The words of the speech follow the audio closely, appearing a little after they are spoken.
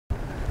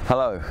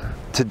Hello,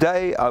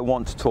 today I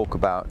want to talk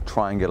about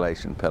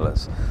triangulation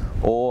pillars,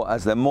 or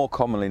as they're more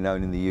commonly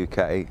known in the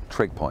UK,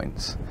 trig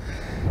points.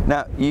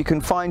 Now, you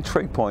can find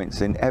trig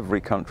points in every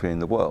country in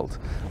the world,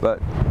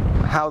 but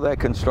how they're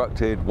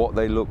constructed, what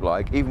they look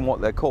like, even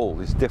what they're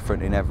called is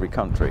different in every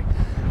country.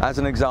 As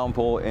an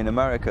example, in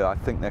America I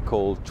think they're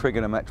called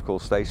trigonometrical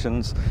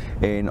stations.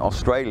 In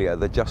Australia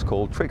they're just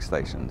called trig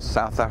stations.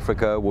 South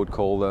Africa would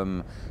call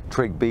them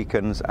trig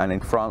beacons, and in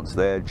France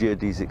they're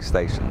geodesic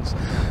stations.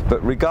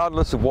 But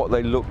regardless of what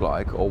they look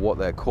like or what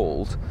they're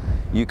called,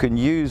 you can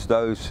use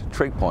those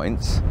trig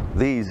points,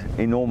 these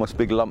enormous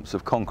big lumps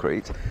of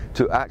concrete,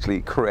 to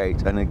actually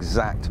create an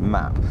exact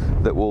map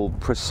that will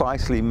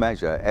precisely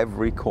measure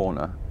every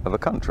corner of a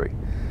country,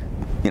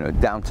 you know,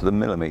 down to the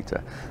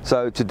millimeter.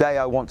 So today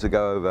I want to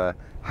go over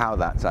how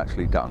that's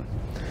actually done.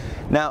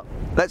 Now,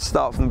 let's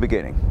start from the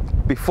beginning.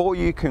 Before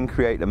you can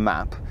create a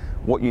map,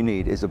 what you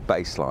need is a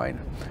baseline.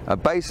 A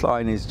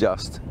baseline is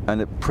just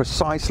a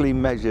precisely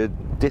measured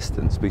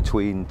distance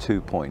between 2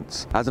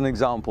 points. As an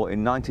example,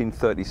 in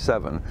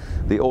 1937,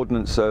 the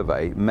Ordnance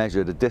Survey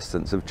measured a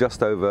distance of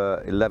just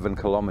over 11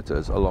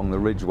 kilometers along the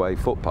Ridgeway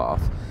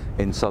footpath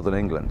in southern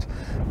England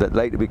that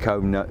later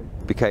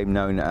became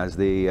known as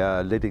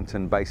the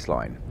Liddington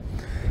baseline.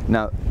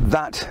 Now,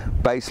 that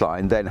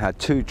baseline then had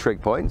 2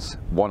 trig points,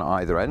 one at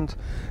either end,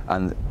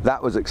 and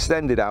that was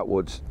extended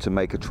outwards to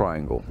make a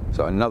triangle.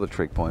 So another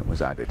trig point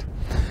was added.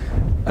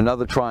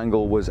 Another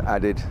triangle was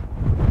added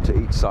to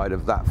each side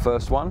of that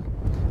first one,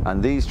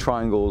 and these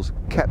triangles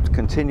kept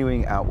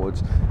continuing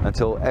outwards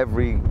until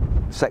every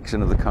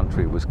section of the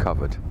country was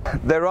covered.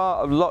 There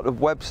are a lot of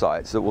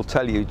websites that will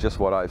tell you just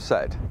what I've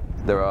said.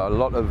 There are a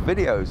lot of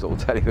videos that will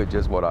tell you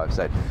just what I've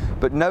said,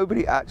 but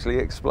nobody actually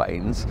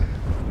explains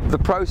the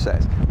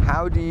process.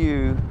 How do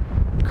you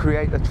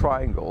create a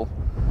triangle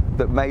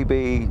that may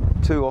be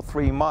 2 or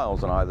 3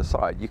 miles on either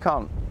side? You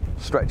can't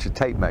stretch a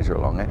tape measure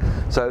along it.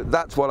 So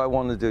that's what I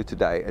want to do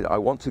today. I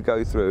want to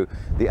go through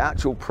the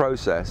actual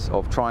process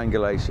of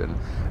triangulation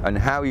and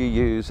how you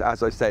use,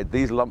 as I said,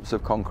 these lumps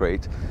of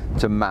concrete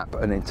to map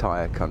an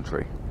entire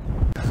country.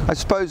 I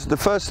suppose the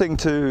first thing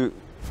to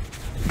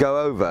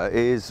go over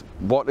is,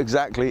 what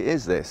exactly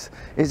is this?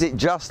 Is it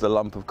just a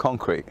lump of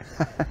concrete?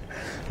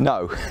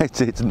 No,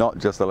 it's not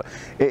just a lump.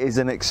 It is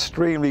an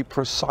extremely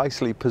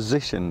precisely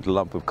positioned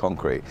lump of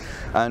concrete.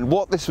 And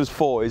what this was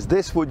for is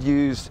this would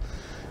use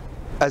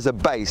as a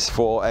base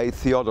for a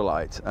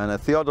theodolite, and a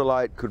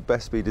theodolite could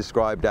best be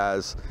described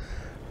as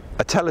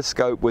a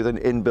telescope with an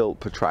inbuilt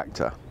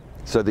protractor,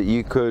 so that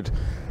you could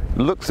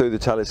look through the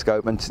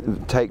telescope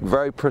and take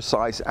very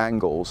precise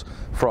angles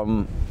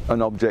from an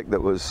object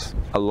that was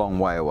a long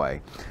way away.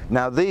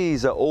 Now,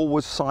 these are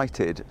always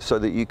sighted so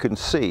that you can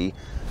see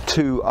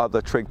 2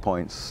 other trig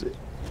points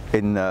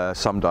in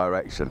some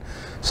direction.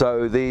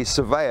 So the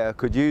surveyor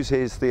could use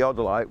his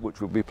theodolite,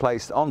 which would be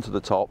placed onto the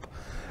top,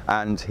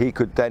 and he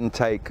could then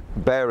take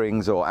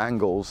bearings or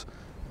angles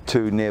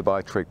to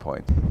nearby trig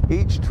point.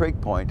 Each trig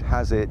point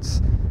has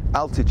its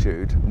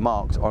altitude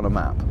marked on a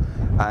map,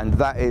 and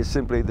that is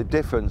simply the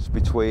difference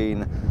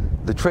between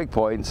the trig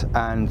points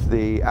and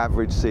the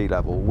average sea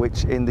level,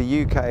 which in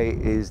the UK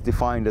is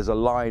defined as a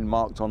line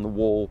marked on the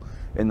wall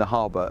in the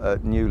harbour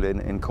at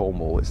Newlyn in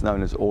Cornwall. It's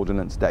known as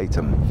Ordnance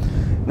Datum.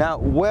 Now,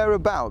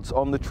 whereabouts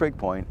on the trig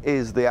point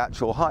is the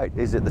actual height?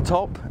 Is it the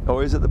top,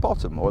 or is it the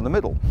bottom, or in the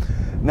middle?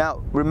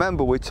 Now,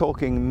 remember, we're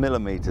talking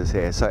millimeters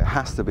here, so it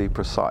has to be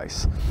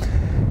precise.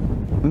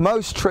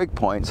 Most trig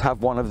points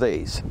have one of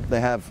these.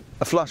 They have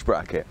a flush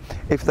bracket.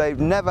 If they've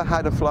never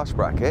had a flush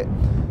bracket,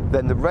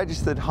 then the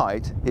registered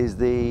height is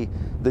the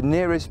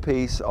nearest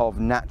piece of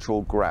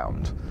natural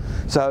ground.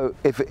 So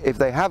if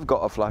they have got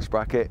a flush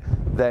bracket,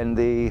 then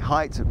the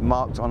height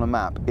marked on a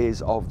map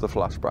is of the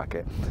flush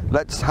bracket.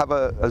 Let's have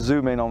a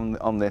zoom in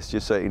on this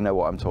just so you know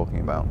what I'm talking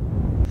about.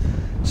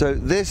 So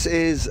this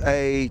is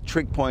a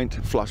trig point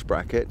flush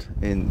bracket.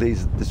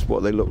 This is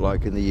what they look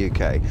like in the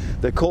UK.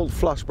 They're called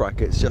flush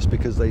brackets just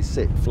because they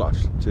sit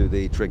flush to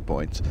the trig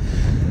points.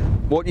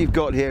 What you've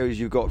got here is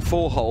you've got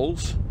 4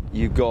 holes.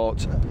 You've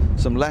got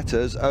some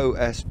letters,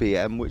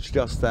 OSBM, which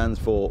just stands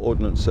for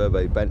Ordnance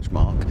Survey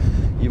Benchmark.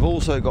 You've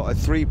also got a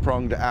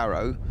 3-pronged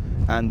arrow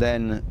and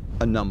then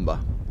a number.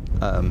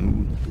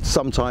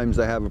 Sometimes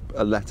they have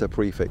a letter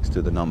prefix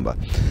to the number.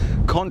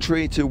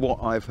 Contrary to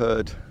what I've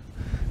heard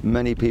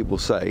many people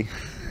say,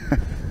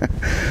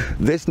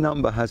 this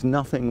number has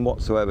nothing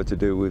whatsoever to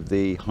do with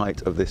the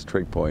height of this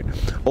trig point.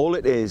 All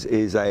it is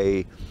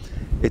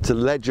it's a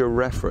ledger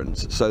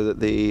reference so that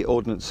the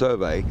Ordnance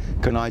Survey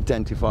can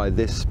identify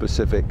this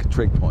specific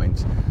trig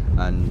point,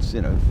 and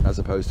you know, as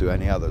opposed to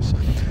any others.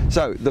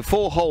 So the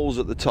 4 holes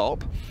at the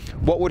top,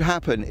 what would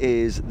happen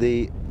is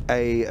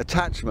a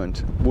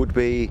attachment would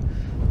be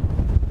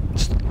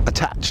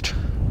attached.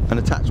 An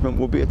attachment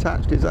will be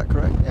attached, is that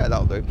correct? Yeah,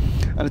 that'll do.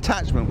 An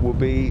attachment will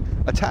be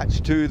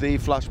attached to the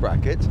flush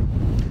bracket,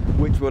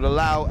 which would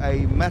allow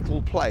a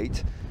metal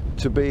plate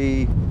to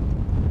be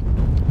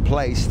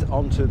placed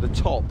onto the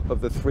top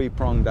of the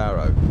 3-pronged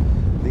arrow.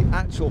 the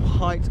actual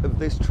height of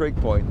this trig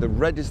point, the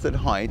registered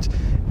height,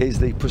 is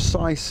the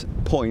precise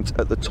point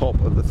at the top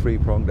of the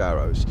three-pronged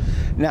arrows.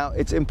 Now,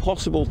 it's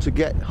impossible to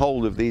get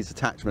hold of these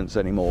attachments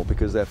anymore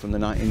because they're from the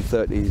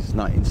 1930s,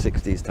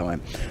 1960s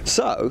time.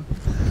 So,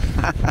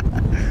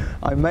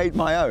 I made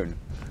my own.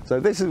 So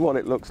this is what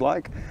it looks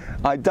like.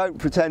 I don't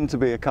pretend to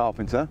be a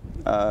carpenter,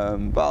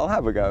 but I'll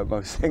have a go at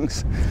most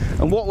things.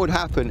 And what would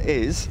happen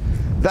is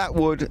that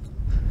would,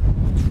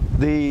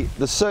 the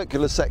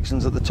circular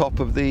sections at the top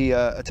of the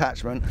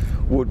attachment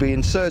would be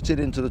inserted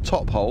into the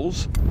top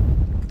holes,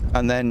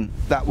 and then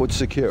that would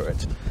secure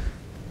it.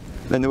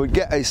 Then they would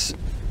get a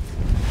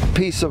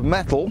piece of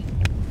metal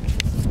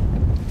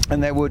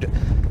and they would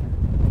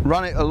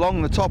run it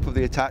along the top of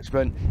the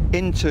attachment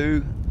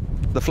into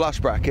the flush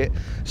bracket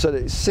so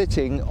that it's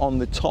sitting on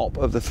the top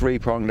of the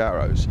three-pronged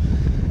arrows.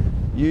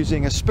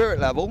 Using a spirit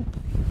level,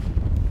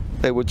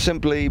 they would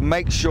simply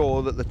make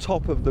sure that the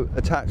top of the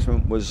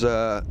attachment was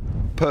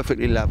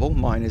perfectly level.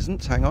 Mine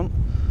isn't, hang on.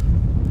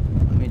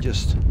 Let me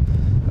just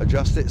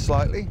adjust it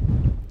slightly.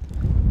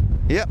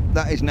 Yep,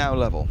 that is now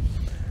level.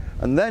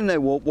 And then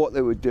what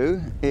they would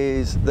do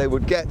is they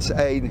would get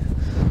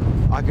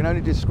I can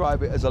only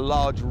describe it as a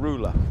large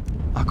ruler.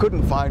 I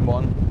couldn't find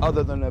one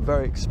other than a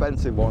very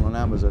expensive one on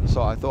Amazon,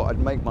 so I thought I'd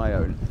make my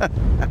own.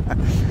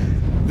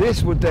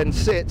 This would then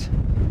sit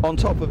on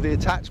top of the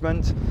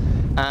attachment,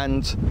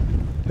 and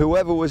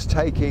whoever was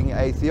taking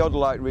a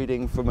theodolite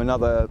reading from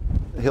another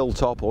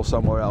hilltop or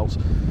somewhere else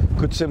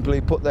could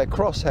simply put their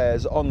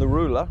crosshairs on the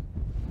ruler,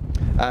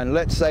 and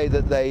let's say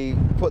that they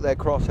put their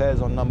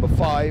crosshairs on number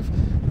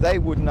 5, they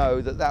would know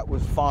that that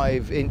was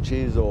 5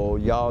 inches or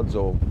yards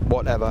or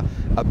whatever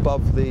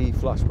above the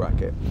flush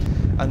bracket.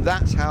 And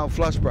that's how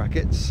flush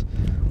brackets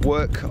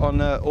work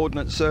on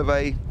Ordnance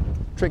Survey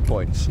trig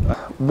points.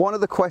 One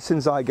of the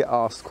questions I get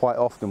asked quite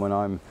often when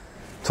I'm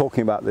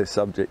talking about this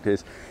subject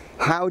is,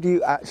 how do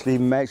you actually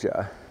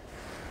measure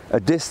a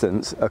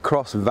distance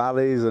across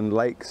valleys and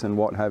lakes and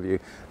what have you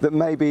that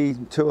may be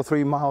 2 or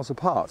 3 miles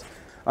apart?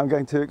 I'm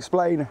going to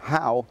explain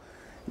how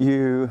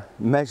you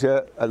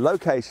measure a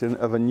location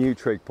of a new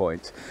trig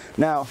point.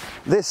 Now,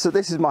 this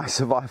is my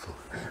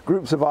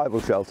group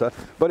survival shelter,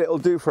 but it'll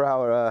do for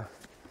our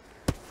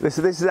this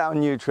is our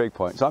new trig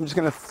point. So I'm just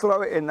going to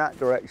throw it in that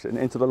direction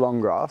into the long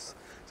grass.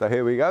 So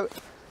here we go.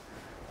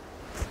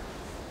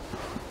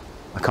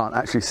 I can't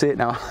actually see it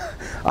now.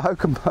 I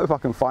hope I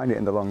can find it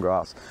in the long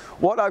grass.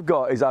 What I've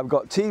got is I've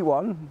got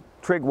T1,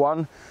 trig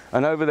 1,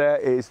 and over there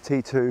is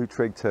T2,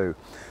 trig 2.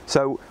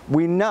 So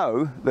we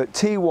know that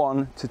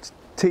T1 to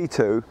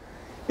T2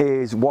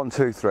 is 1,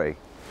 2, 3.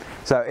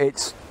 So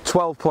it's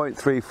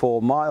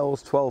 12.34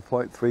 miles,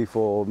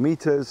 12.34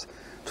 meters,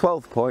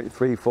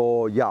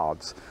 12.34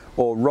 yards,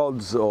 or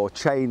rods or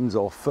chains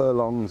or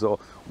furlongs or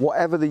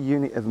whatever the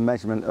unit of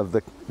measurement of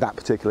that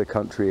particular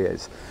country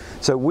is.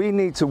 So we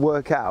need to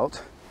work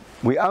out,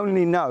 we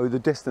only know the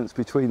distance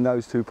between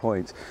those 2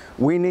 points.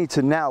 We need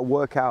to now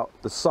work out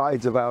the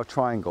sides of our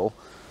triangle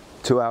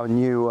to our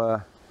new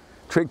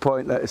trig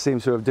point that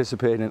seems to have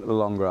disappeared into the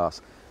long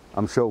grass.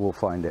 I'm sure we'll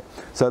find it.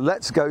 So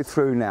let's go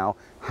through now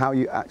how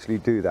you actually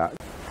do that.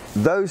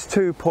 Those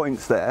 2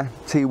 points there,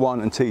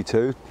 T1 and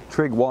T2,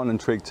 trig 1 and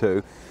trig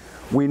 2,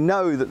 we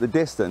know that the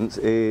distance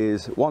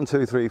is 1,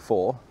 2, 3,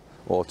 4,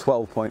 or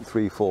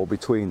 12.34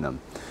 between them.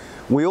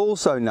 We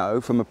also know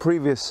from a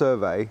previous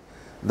survey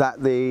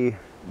that the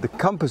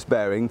compass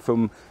bearing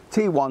from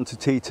T1 to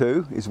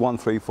T2 is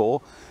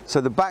 134,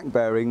 so the back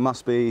bearing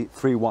must be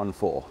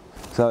 314.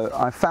 So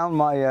I found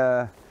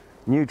my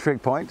new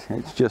trig point,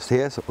 it's just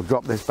here, so we'll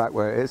drop this back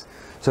where it is.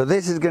 So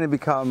this is going to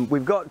become,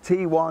 we've got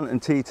T1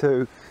 and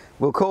T2,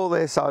 we'll call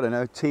this, I don't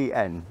know,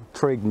 TN,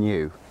 trig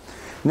new.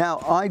 Now,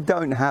 I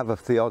don't have a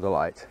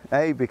theodolite,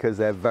 A, because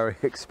they're very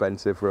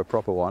expensive for a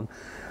proper one,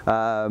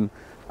 and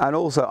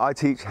also I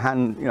teach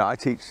I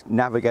teach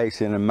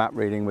navigation and map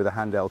reading with a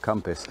handheld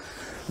compass.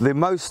 The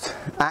most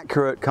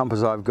accurate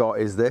compass I've got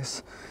is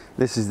this.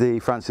 This is the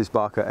Francis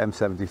Barker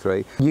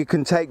M73. You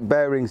can take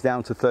bearings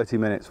down to 30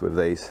 minutes with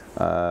these.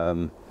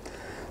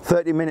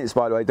 30 minutes,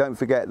 by the way, don't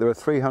forget there are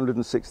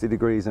 360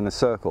 degrees in a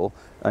circle,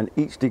 and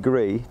each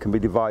degree can be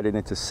divided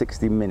into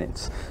 60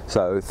 minutes.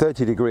 So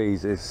 30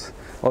 degrees is,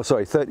 oh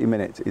sorry, 30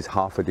 minutes is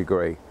half a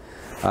degree.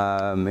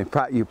 In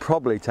fact, you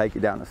probably take it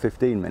down to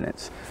 15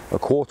 minutes, a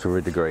quarter of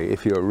a degree,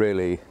 if you're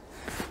really,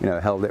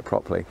 held it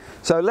properly.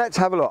 So let's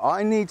have a look.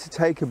 I need to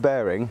take a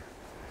bearing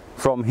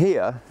from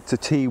here to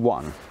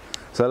T1.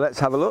 So let's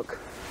have a look.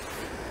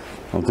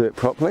 I'll do it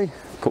properly.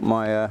 Put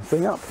my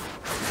thing up.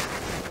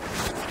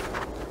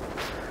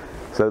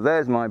 So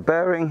there's my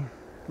bearing,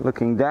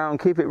 looking down,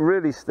 keep it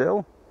really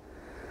still.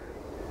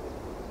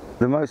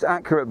 The most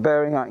accurate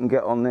bearing I can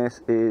get on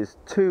this is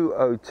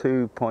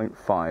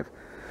 202.5.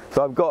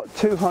 So I've got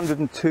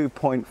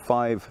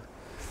 202.5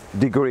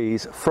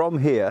 degrees from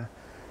here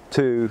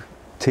to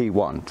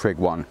T1, trig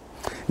 1.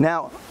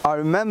 Now, I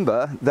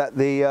remember that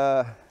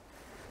the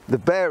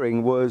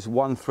bearing was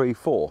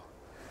 134.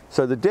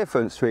 So the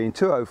difference between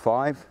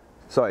 202.5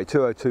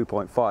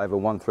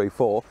 and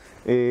 134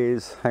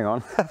 is, hang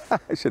on,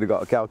 I should have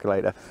got a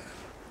calculator,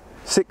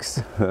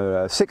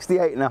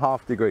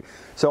 68.5 degrees.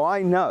 So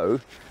I know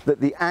that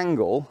the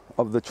angle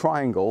of the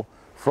triangle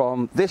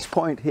from this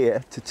point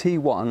here to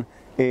T1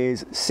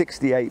 is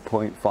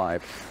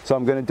 68.5. So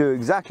I'm going to do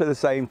exactly the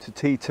same to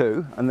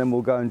T2, and then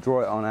we'll go and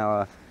draw it on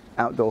our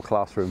outdoor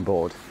classroom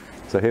board.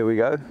 So here we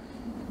go.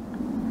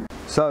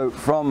 So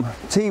from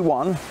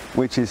T1,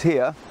 which is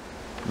here,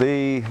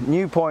 the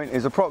new point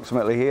is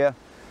approximately here,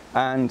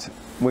 and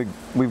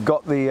we've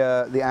got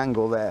the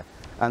angle there.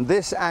 And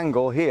this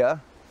angle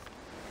here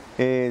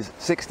is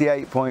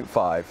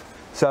 68.5.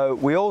 So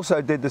we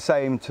also did the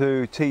same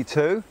to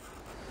T2,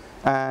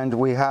 and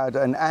we had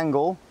an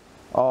angle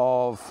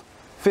of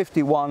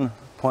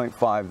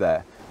 51.5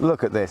 there.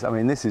 Look at this, I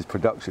mean, this is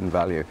production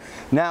value.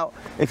 Now,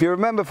 if you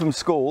remember from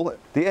school,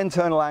 the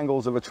internal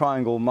angles of a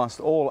triangle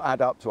must all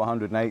add up to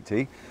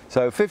 180.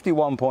 So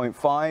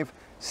 51.5,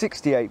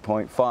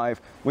 68.5,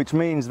 which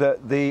means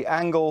that the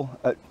angle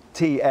at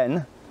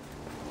TN,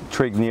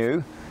 trig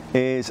new,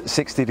 is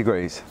 60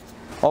 degrees.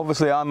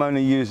 Obviously, I'm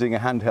only using a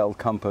handheld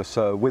compass,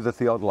 so with a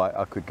theodolite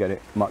I could get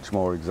it much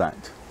more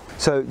exact.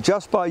 So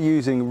just by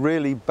using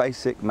really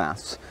basic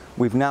maths,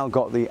 we've now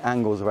got the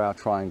angles of our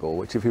triangle,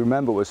 which if you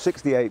remember was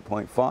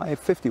 68.5,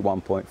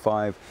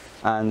 51.5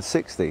 and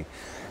 60.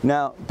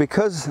 Now,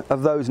 because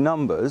of those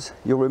numbers,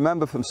 you'll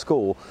remember from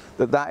school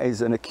that that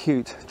is an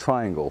acute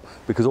triangle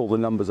because all the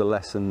numbers are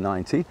less than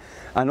 90,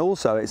 and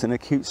also it's an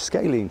acute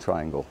scalene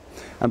triangle.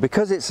 And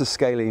because it's a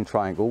scalene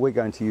triangle, we're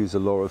going to use the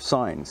law of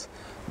sines.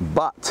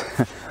 But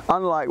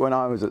unlike when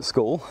I was at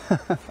school,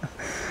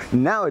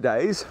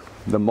 nowadays,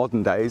 the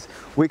modern days,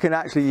 we can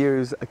actually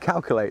use a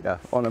calculator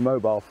on a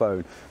mobile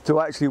phone to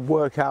actually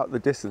work out the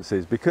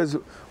distances, because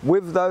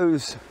with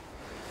those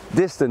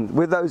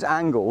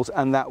angles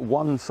and that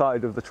one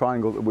side of the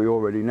triangle that we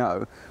already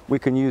know, we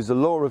can use the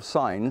law of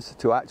sines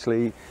to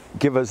actually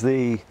give us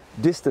the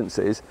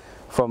distances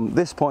from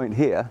this point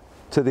here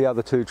to the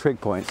other two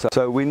trig points.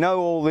 So we know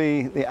all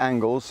the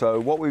angles, so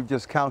what we've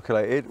just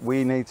calculated,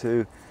 we need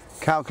to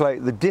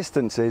calculate the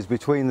distances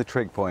between the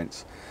trig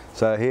points.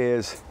 So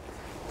here's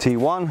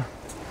T1,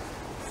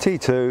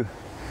 T2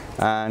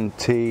 and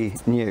T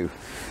new.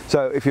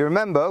 So if you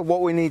remember,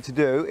 what we need to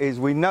do is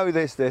we know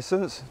this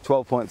distance,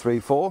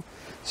 12.34.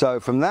 So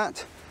from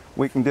that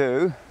we can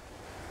do,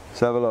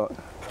 let's have a look,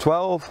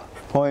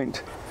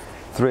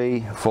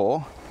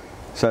 12.34.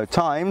 So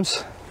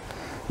times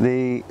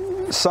the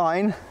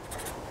sine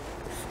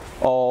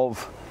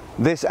of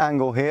this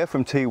angle here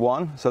from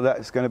T1, so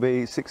that's going to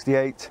be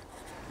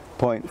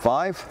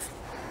 68.5,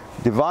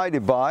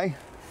 divided by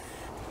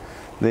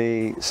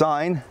the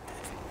sine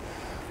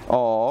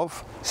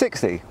of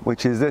 60,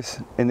 which is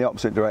this in the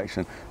opposite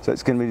direction. So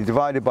it's going to be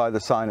divided by the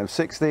sine of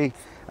 60,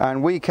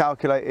 and we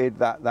calculated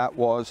that that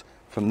was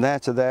from there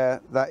to there,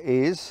 that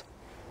is,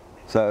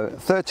 so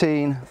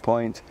 13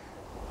 point,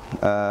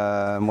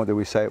 what did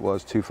we say it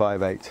was,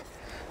 258.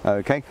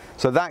 Okay,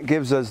 so that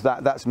gives us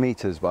that's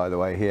meters, by the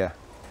way, here.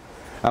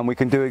 And we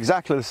can do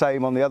exactly the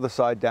same on the other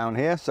side down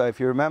here. So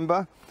if you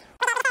remember,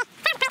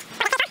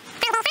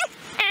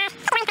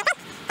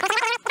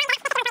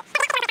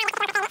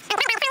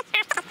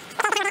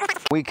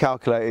 we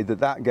calculated that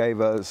that gave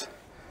us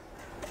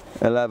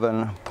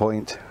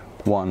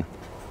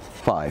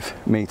 11.15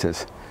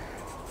 meters.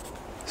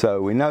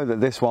 So we know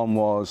that this one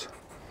was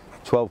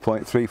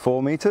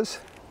 12.34 meters.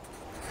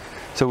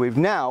 So we've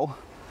now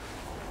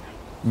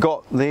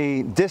got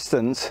the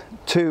distance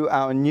to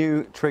our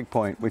new trig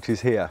point, which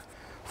is here,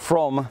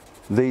 from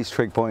these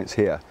trig points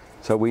here.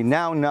 So we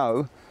now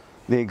know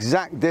the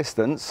exact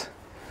distance.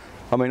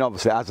 I mean,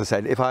 obviously, as I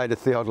said, if I had a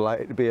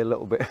theodolite, it'd be a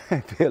little bit,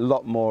 it'd be a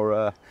lot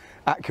more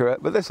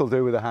accurate, but this will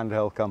do with a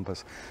handheld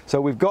compass. So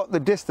we've got the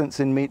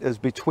distance in meters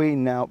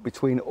between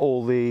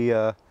all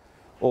the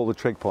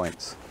trig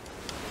points.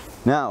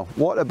 Now,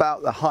 what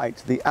about the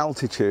height, the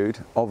altitude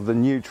of the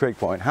new trig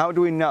point? How do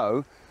we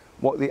know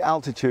what the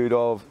altitude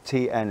of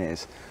Tn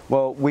is?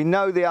 Well, we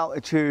know the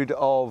altitude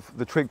of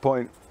the trig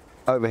point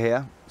over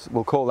here, so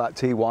we'll call that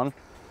T1,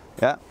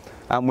 yeah,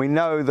 and we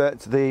know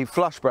that the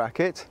flush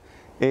bracket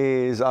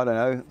is, I don't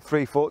know,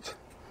 3 foot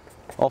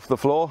off the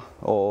floor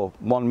or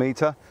 1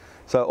 meter.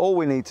 So all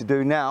we need to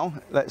do now,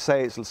 let's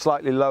say it's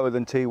slightly lower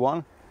than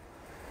T1.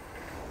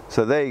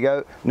 So there you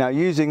go. Now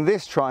using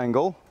this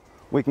triangle,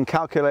 we can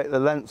calculate the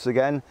lengths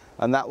again,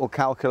 and that will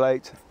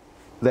calculate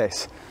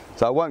this.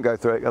 So I won't go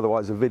through it,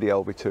 otherwise the video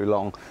will be too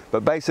long.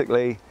 But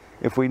basically,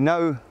 if we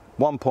know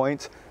one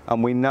point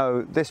and we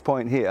know this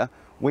point here,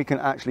 we can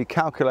actually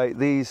calculate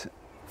these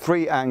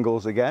 3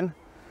 angles again,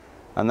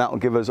 and that will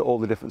give us all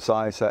the different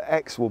sides. So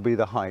x will be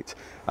the height,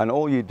 and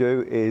all you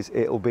do is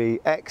it will be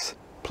x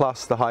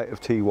plus the height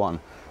of T1.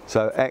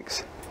 So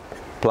x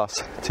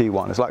plus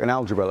T1. It's like an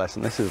algebra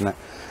lesson, this, isn't it?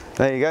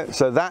 There you go.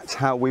 So that's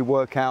how we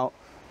work out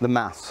the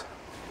maths.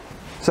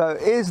 So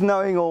is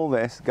knowing all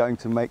this going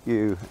to make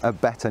you a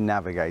better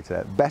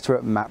navigator, better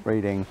at map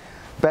reading,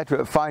 better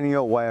at finding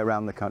your way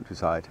around the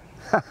countryside?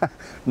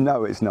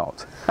 No, it's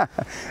not.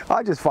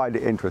 I just find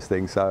it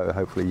interesting, so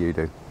hopefully you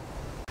do.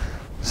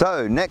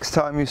 So next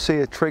time you see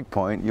a trig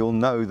point, you'll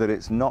know that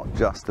it's not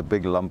just a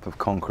big lump of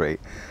concrete,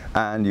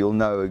 and you'll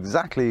know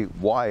exactly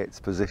why it's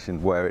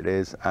positioned where it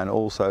is and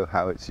also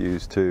how it's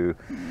used to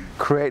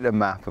create a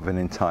map of an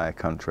entire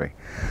country.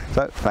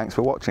 So thanks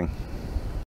for watching.